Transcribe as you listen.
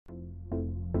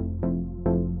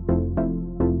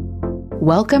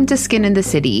Welcome to Skin in the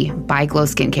City by Glow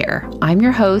Skincare. I'm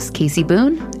your host, Casey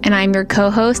Boone. And I'm your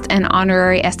co-host and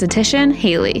honorary esthetician,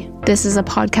 Haley. This is a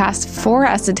podcast for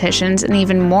estheticians and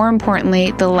even more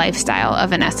importantly, the lifestyle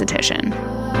of an esthetician.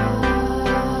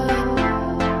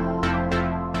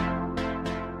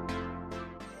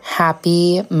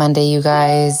 Happy Monday, you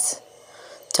guys.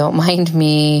 Don't mind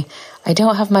me. I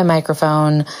don't have my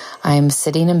microphone. I'm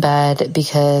sitting in bed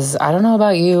because I don't know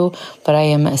about you, but I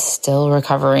am still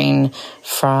recovering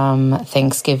from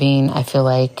Thanksgiving. I feel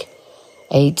like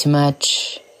I ate too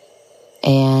much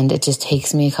and it just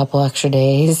takes me a couple extra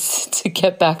days to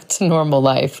get back to normal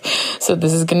life. So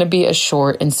this is going to be a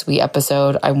short and sweet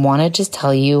episode. I want to just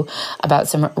tell you about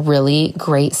some really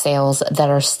great sales that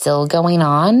are still going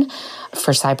on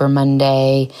for Cyber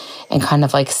Monday and kind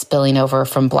of like spilling over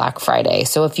from Black Friday.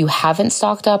 So if you haven't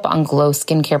stocked up on Glow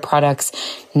Skincare products,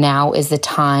 now is the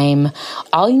time.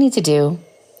 All you need to do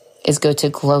is go to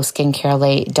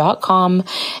glowskincarelay.com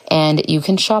and you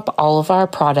can shop all of our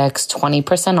products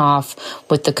 20% off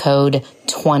with the code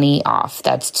 20OFF.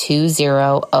 That's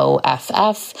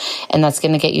 20OFF. And that's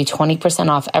going to get you 20%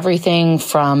 off everything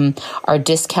from our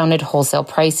discounted wholesale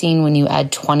pricing when you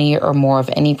add 20 or more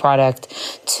of any product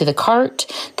to the cart.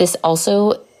 This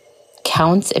also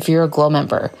counts if you're a Glow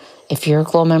member. If you're a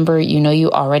Glow member, you know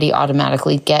you already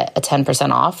automatically get a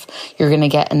 10% off. You're going to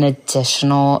get an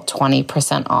additional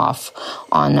 20% off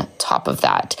on top of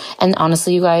that. And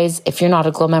honestly, you guys, if you're not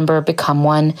a Glow member, become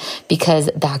one because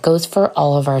that goes for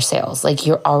all of our sales. Like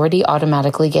you're already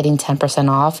automatically getting 10%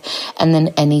 off. And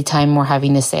then anytime we're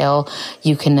having a sale,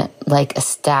 you can like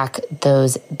stack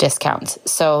those discounts.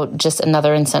 So just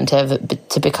another incentive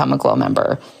to become a Glow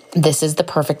member. This is the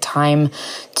perfect time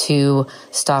to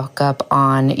stock up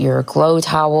on your Glow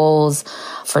towels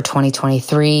for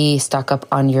 2023, stock up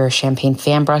on your champagne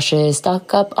fan brushes,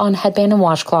 stock up on headband and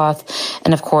washcloth,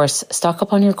 and of course, stock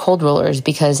up on your cold rollers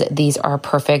because these are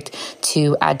perfect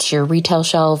to add to your retail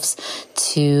shelves,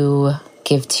 to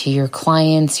give to your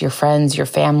clients, your friends, your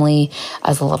family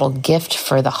as a little gift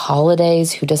for the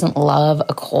holidays. Who doesn't love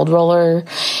a cold roller?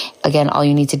 Again, all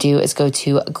you need to do is go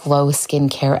to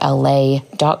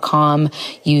glowskincarela.com,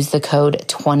 use the code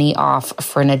 20OFF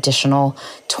for an additional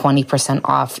 20%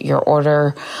 off your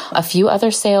order. A few other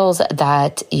sales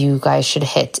that you guys should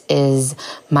hit is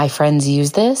My Friends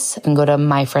Use This. You can go to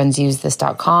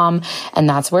myfriendsusethis.com, and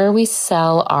that's where we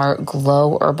sell our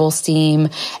Glow Herbal Steam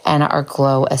and our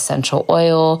Glow Essential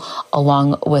Oil,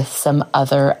 along with some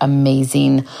other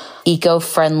amazing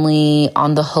eco-friendly,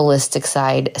 on the holistic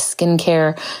side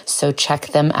skincare. So check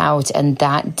them out, and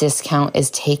that discount is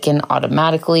taken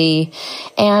automatically.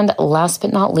 And last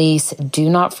but not least, do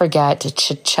not forget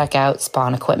to check out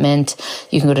Spawn Equipment.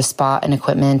 You can go to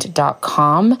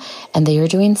spaandequipment.com, and they are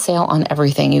doing sale on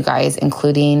everything, you guys,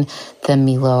 including the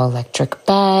Milo electric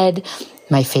bed,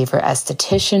 my favorite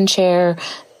esthetician chair,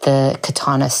 the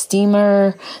Katana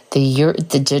steamer, the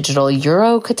digital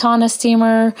Euro Katana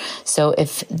steamer. So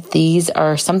if these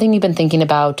are something you've been thinking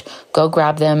about, go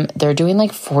grab them. They're doing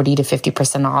like 40 to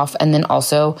 50% off. And then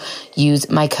also use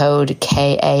my code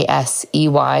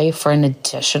KASEY for an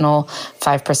additional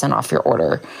 5% off your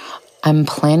order. I'm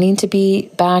planning to be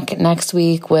back next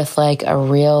week with like a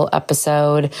real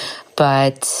episode,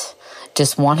 but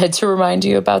just wanted to remind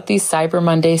you about these Cyber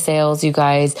Monday sales, you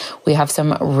guys. We have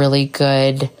some really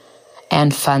good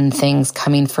and fun things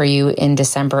coming for you in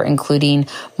December, including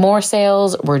more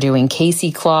sales. We're doing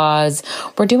Casey Claus.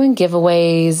 We're doing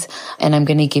giveaways. And I'm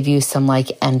going to give you some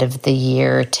like end of the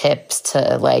year tips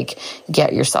to like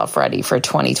get yourself ready for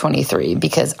 2023.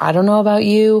 Because I don't know about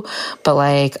you, but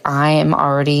like I'm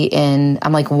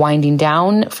like winding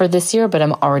down for this year, but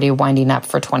I'm already winding up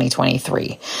for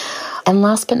 2023. And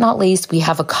last but not least, we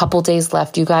have a couple days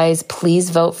left, you guys. Please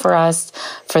vote for us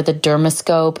for the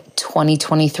Dermascope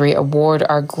 2023 award.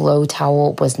 Our Glow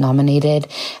towel was nominated,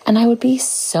 and I would be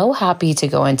so happy to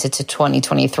go into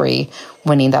 2023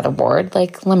 winning that award.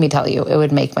 Like, let me tell you, it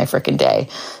would make my freaking day.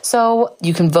 So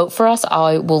you can vote for us.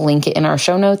 I will link it in our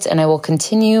show notes, and I will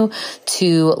continue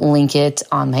to link it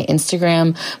on my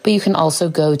Instagram. But you can also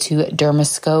go to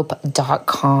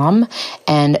dermascope.com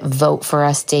and vote for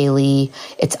us daily.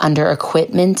 It's under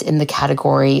equipment in the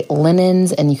category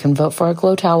linens, and you can vote for a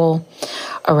Glow towel.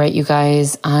 All right, you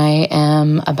guys, I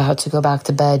am about to go back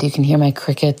to bed. You can hear my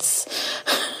crickets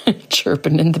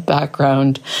chirping in the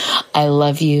background. I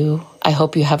love you. I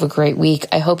hope you have a great week.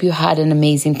 I hope you had an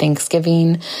amazing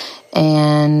Thanksgiving,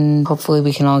 and hopefully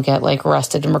we can all get like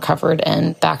rested and recovered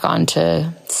and back onto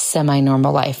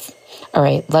semi-normal life. All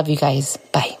right. Love you guys.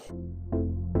 Bye.